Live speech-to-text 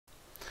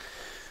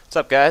What's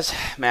up, guys?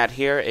 Matt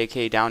here,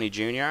 aka Downey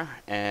Jr.,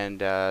 and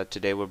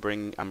today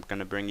I'm going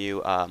to bring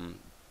you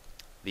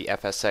the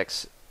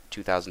FSX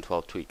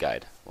 2012 tweet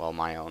guide, well,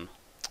 my own,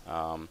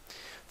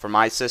 for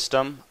my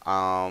system.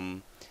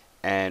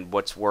 And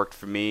what's worked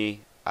for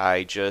me,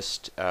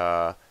 it's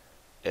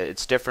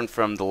different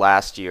from the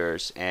last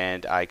year's,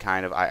 and I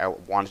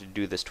wanted to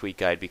do this tweet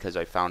guide because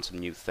I found some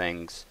new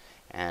things,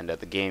 and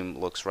the game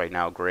looks right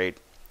now great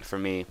for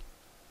me,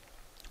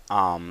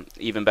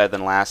 even better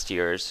than last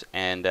year's,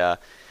 and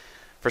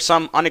for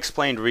some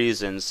unexplained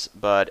reasons,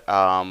 but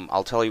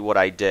I'll tell you what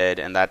I did,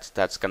 and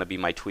that's going to be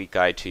my tweet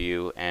guide to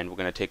you. And we're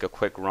going to take a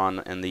quick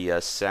run in the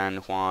San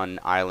Juan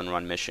Island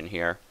Run mission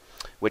here,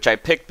 which I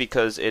picked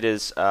because it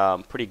is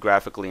pretty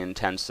graphically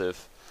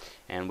intensive,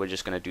 and we're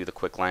just going to do the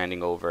quick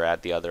landing over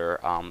at the other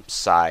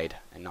side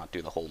and not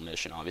do the whole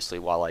mission, obviously,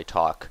 while I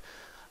talk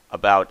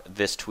about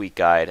this tweet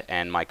guide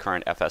and my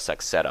current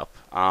FSX setup.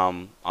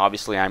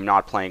 Obviously, I'm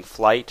not playing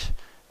Flight.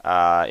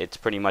 It's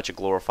pretty much a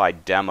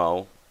glorified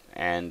demo,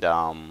 and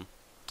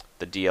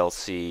the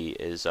DLC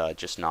is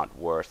just not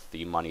worth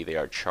the money they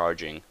are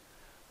charging.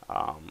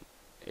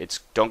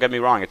 Don't get me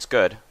wrong, it's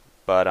good,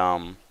 but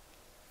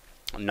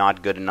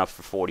not good enough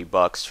for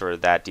 $40 for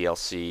that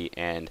DLC,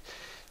 and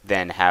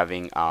then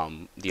having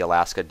the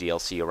Alaska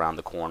DLC around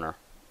the corner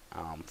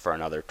for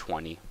another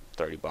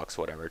 $20-30,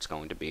 whatever it's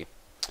going to be,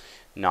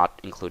 not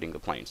including the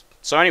planes.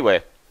 So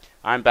anyway,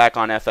 I'm back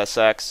on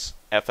FSX.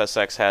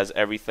 FSX has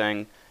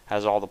everything,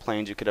 has all the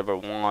planes you could ever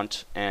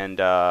want,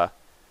 and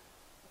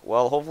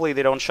well, hopefully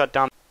they don't shut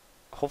down.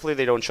 Hopefully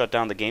they don't shut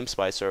down the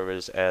GameSpy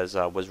servers as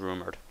was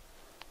rumored.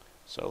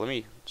 So let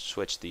me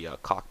switch the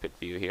cockpit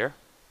view here.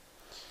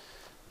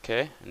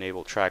 Okay,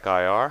 enable track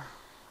IR.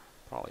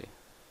 Probably.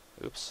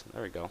 Oops,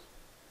 there we go.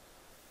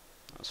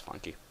 That was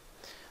funky.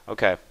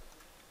 Okay.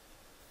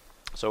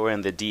 So we're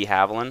in the de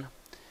Havilland,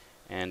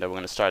 and we're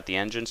going to start the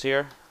engines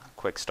here.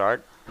 Quick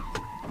start.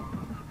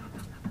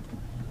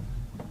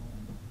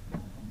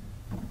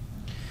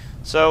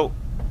 So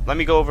let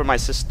me go over my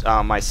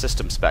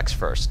system specs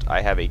first.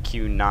 I have a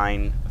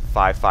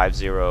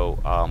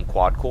Q9550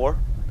 quad core,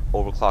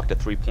 overclocked to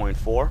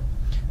 3.4.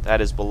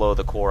 That is below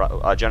the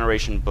core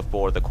generation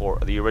before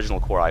the original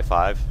Core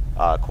i5,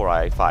 Core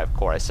i5,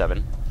 Core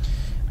i7,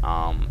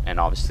 and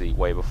obviously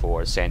way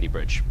before Sandy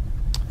Bridge.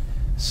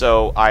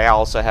 So I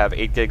also have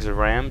 8 gigs of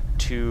RAM,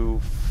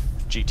 2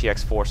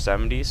 GTX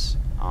 470s,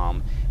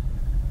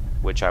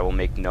 which I will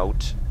make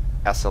note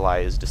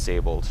SLI is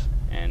disabled,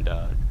 and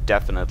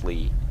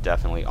definitely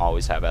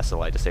always have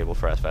SLI disabled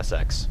for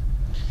FSX.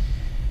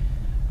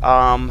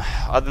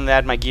 Other than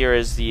that, my gear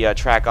is the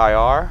track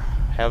IR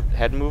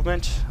head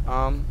movement,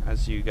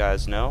 as you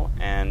guys know,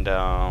 and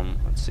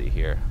let's see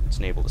here, let's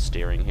enable the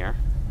steering here,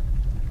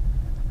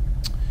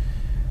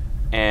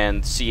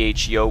 and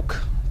CH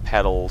yoke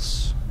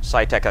pedals,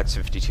 Cytec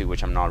X52,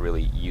 which I'm not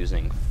really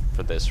using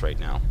for this right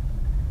now.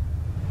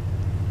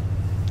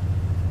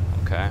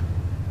 Okay,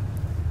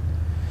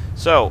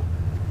 so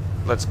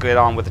let's get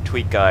on with the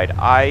tweet guide.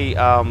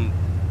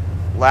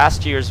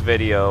 Last year's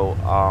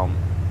video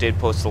did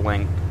post a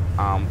link,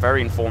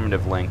 very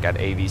informative link at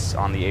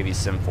on the AV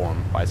Sim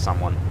forum by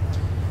someone,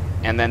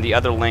 and then the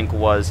other link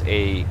was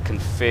a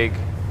config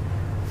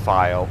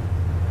file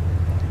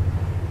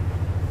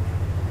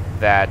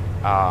that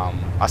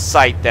a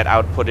site that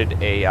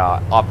outputted a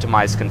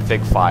optimized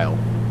config file,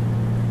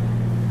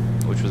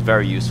 which was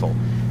very useful.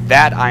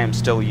 That I am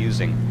still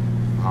using,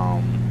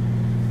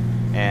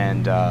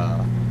 and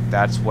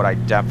that's what I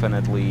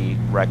definitely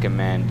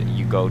recommend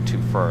you go to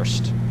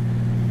first.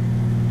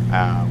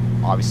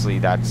 Obviously,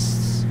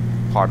 that's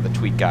part of the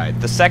tweet guide.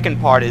 The second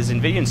part is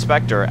NVIDIA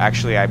Inspector,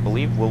 actually, I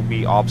believe, will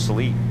be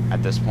obsolete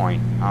at this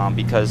point,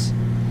 because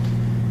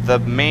the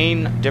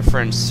main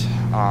difference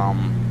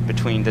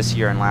between this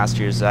year and last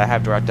year is that I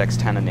have DirectX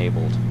 10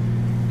 enabled,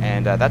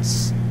 and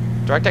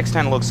DirectX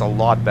 10 looks a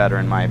lot better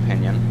in my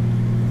opinion,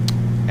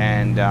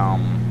 and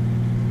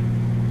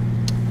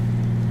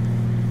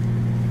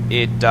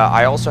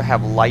I also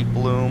have light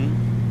bloom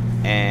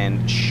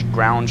and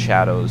ground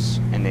shadows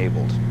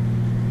enabled,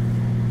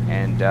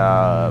 and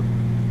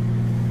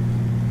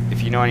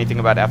if you know anything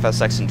about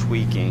FSX and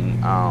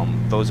tweaking,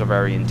 those are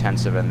very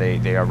intensive, and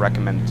they are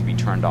recommended to be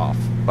turned off.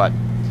 But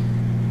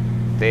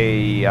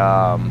they're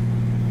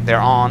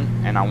on,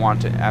 and I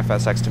want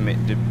FSX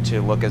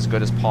to look as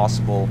good as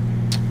possible,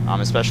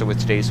 especially with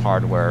today's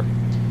hardware,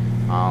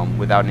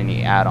 without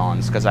any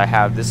add-ons, because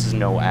this is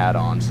no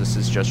add-ons. This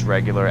is just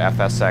regular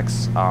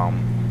FSX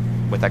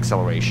with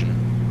acceleration,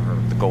 or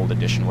the Gold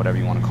Edition, whatever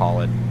you want to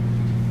call it.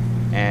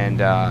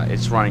 And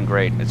it's running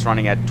great. It's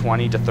running at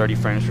 20 to 30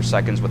 frames per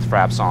second with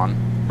fraps on,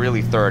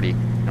 really 30,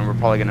 and we're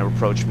probably going to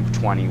approach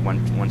 20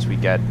 once we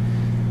get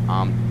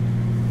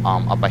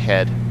up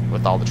ahead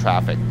with all the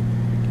traffic.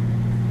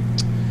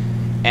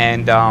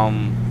 And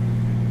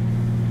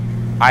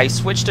I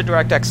switched to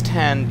DirectX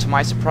 10. To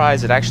my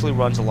surprise, it actually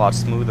runs a lot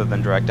smoother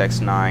than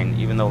DirectX 9,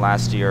 even though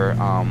last year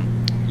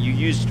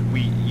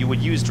you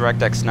would use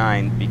DirectX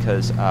 9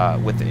 because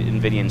with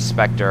NVIDIA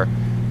Inspector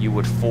you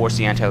would force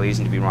the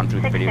anti-aliasing to be run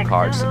through the video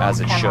cards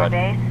as it should.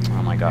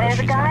 Oh my gosh,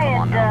 she's gonna come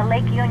on now. There's a guy at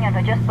Lake Union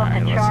who just booked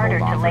a charter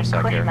to Lake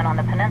Cushman on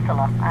the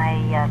peninsula.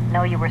 I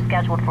know you were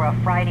scheduled for a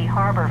Friday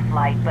harbor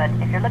flight, but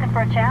if you're looking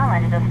for a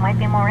challenge, this might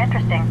be more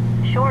interesting.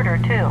 Shorter,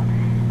 too.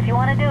 If you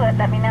want to do it,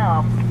 let me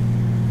know.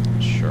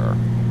 Sure.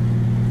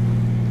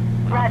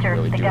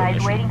 Roger, the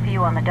guy's waiting for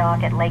you on the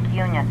dock at Lake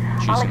Union.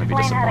 I'll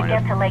explain how to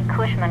get to Lake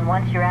Cushman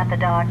once you're at the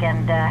dock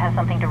and have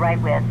something to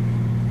write with.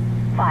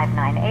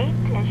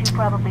 598, as you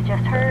probably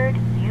just heard,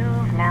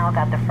 you've now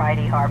got the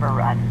Friday harbor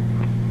run.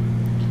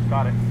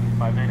 Got it.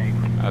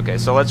 598. Okay,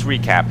 so let's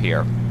recap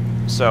here.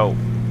 So,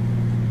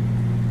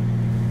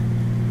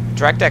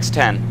 DirectX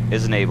 10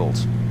 is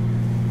enabled.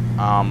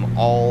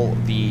 All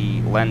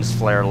the lens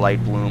flare,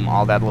 light bloom,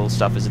 all that little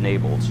stuff is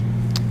enabled.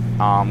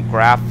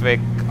 Graphic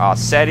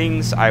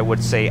settings, I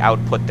would say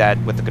output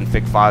that with the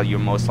config file. You're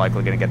most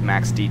likely going to get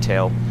max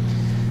detail.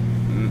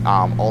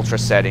 Ultra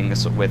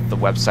settings with the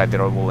website that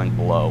I will link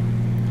below.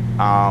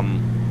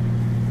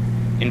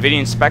 NVIDIA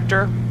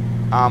Inspector,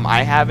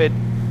 I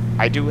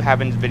do have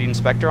NVIDIA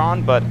Inspector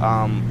on, but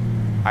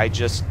I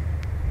just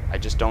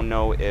don't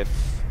know if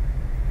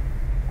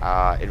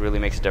it really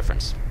makes a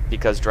difference,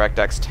 because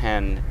DirectX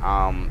 10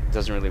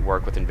 doesn't really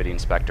work with NVIDIA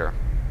Inspector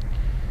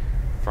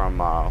from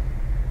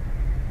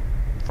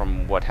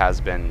what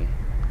has been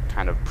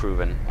kind of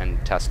proven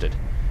and tested.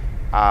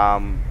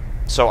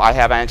 So I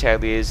have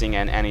anti-aliasing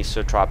and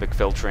anisotropic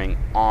filtering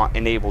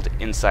enabled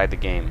inside the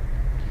game.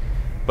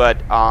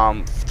 But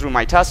through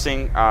my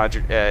testing,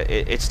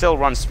 it still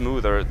runs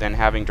smoother than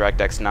having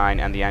DirectX 9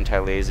 and the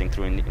anti-aliasing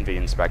through NVIDIA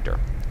Inspector.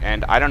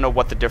 And I don't know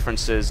what the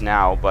difference is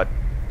now, but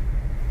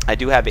I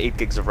do have 8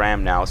 gigs of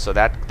RAM now, so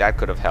that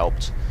could have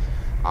helped.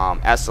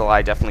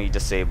 SLI definitely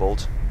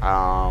disabled,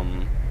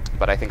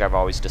 but I think I've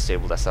always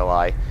disabled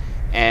SLI.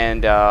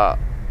 And I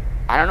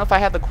don't know if I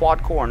had the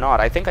quad core or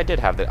not. I think I did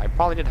have I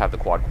probably did have the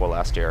quad core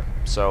last year.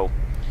 So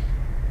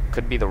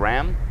could be the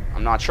RAM.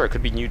 I'm not sure. It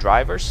could be new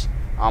drivers.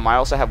 I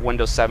also have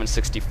Windows 7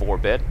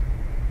 64-bit.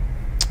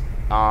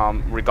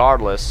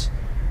 Regardless,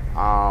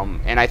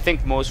 and I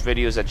think most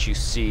videos that you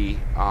see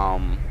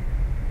on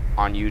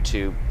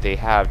YouTube, they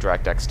have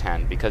DirectX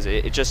 10 because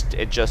it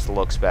just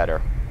looks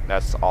better.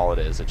 That's all it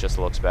is. It just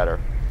looks better.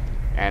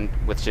 And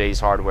with today's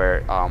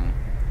hardware,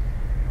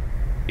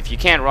 if you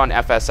can't run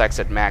FSX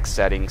at max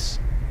settings,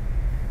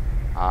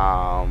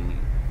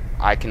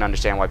 I can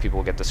understand why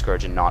people get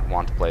discouraged and not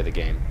want to play the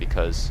game,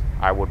 because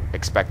I would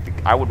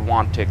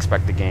want to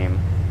expect the game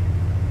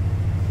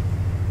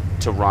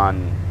to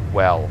run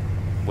well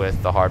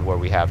with the hardware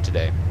we have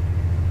today.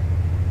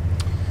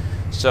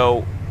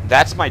 So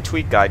that's my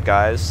tweak guide,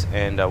 guys,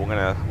 and we're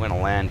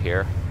gonna land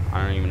here.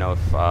 I don't even know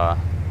if I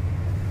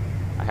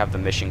have the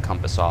mission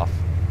compass off,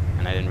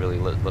 and I didn't really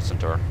listen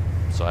to her,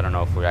 so I don't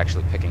know if we're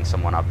actually picking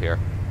someone up here.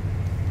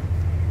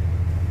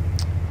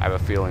 I have a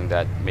feeling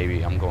that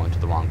maybe I'm going to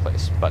the wrong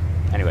place, but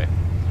anyway.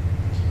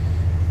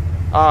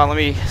 Let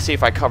me see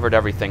if I covered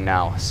everything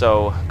now.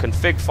 So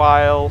config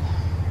file.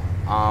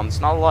 It's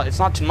not a lot. It's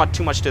not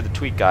too much to the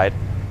tweak guide.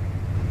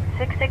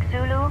 66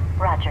 Zulu,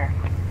 Roger.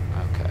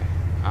 Okay.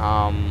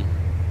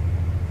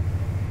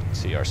 Let's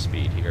see our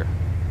speed here.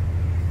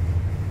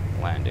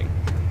 Landing.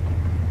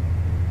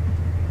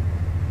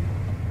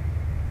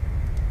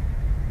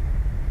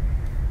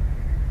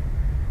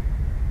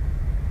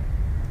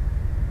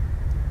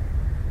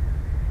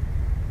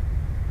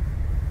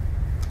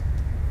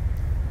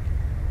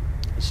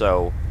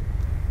 So,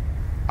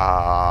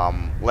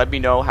 let me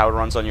know how it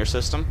runs on your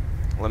system.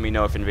 Let me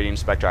know if NVIDIA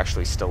Inspector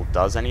actually still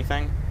does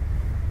anything.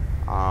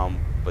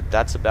 But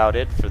that's about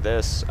it for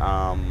this.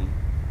 I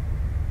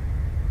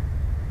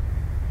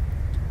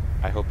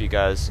hope you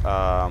guys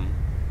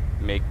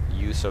make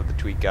use of the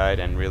tweak guide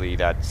and really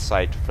that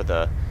site for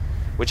the,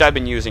 which I've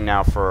been using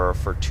now for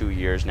 2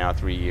 years now,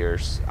 3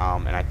 years,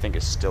 and I think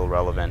it's still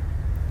relevant.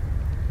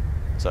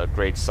 It's a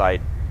great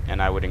site,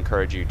 and I would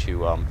encourage you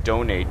to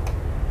donate,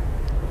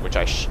 which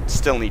I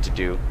still need to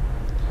do,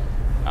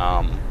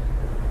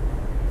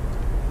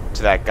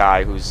 to that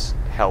guy who's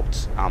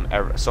helped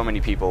so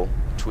many people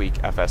tweak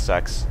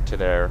FSX to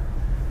their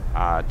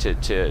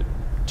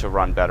to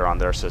run better on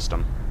their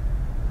system.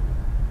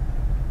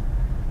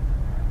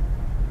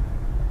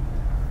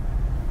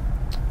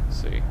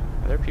 Let's see,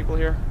 are there people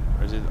here,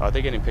 or are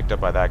they getting picked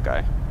up by that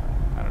guy?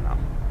 I don't know.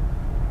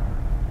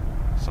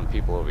 Some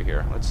people over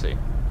here. Let's see.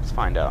 Let's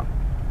find out.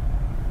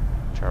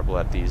 Terrible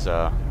at these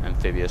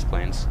amphibious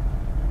planes.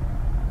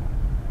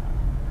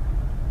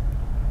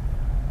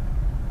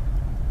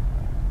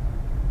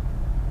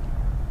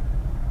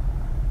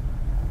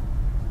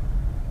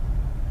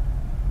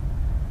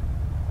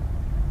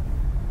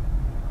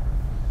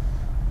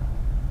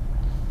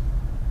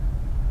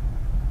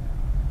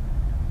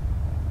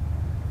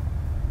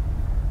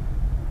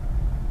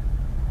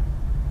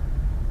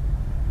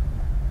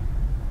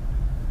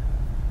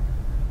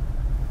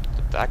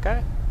 That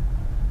guy?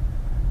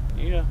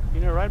 You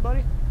need a ride,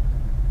 buddy?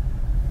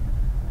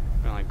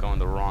 I'm like going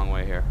the wrong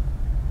way here.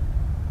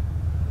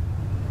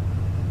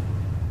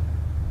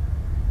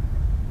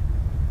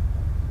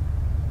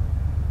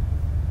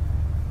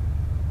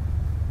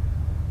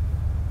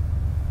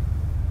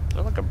 Is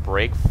there like a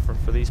brake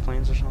for these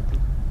planes or something?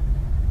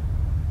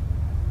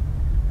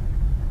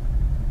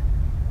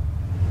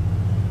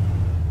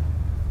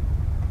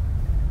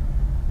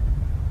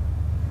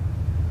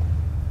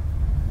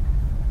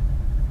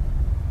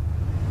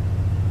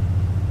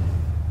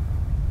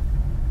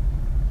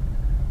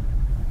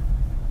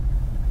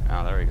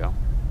 Oh, there we go.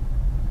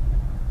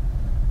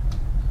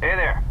 Hey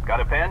there, got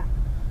a pen?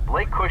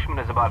 Lake Cushman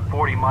is about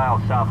 40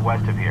 miles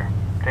southwest of here.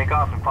 Take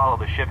off and follow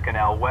the ship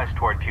canal west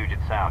toward Puget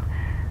Sound.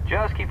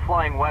 Just keep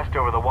flying west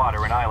over the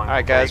water and islands.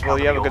 Alright guys, well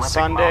you have a good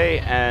Sunday,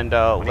 and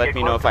let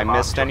me know if I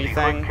missed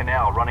anything.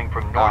 Canal running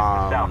from north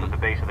to south at the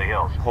base of the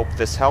hills. Hope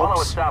this helps.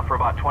 Follow it south for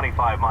about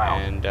 25 miles.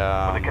 And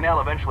when the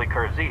canal eventually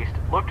curves east,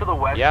 look to the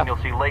west and you'll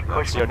see Lake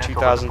Cushman. That's your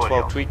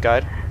 2012 tweet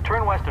guide.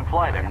 Turn west and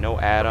fly there. And no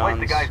add-ons.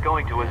 The guy's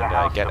going to is a And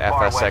house get at the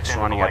far FSX west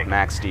end running of the at lake.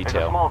 max There's a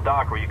detail. small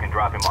dock where you can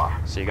drop him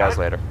off. See you guys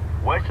later.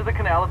 West of the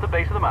canal at the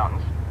base of the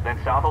mountains, then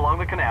south along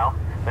the canal,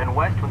 then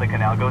west when the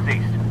canal goes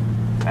east.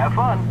 Have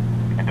fun,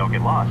 and don't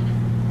get lost.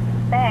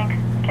 Thanks.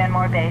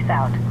 Kenmore Base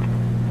out.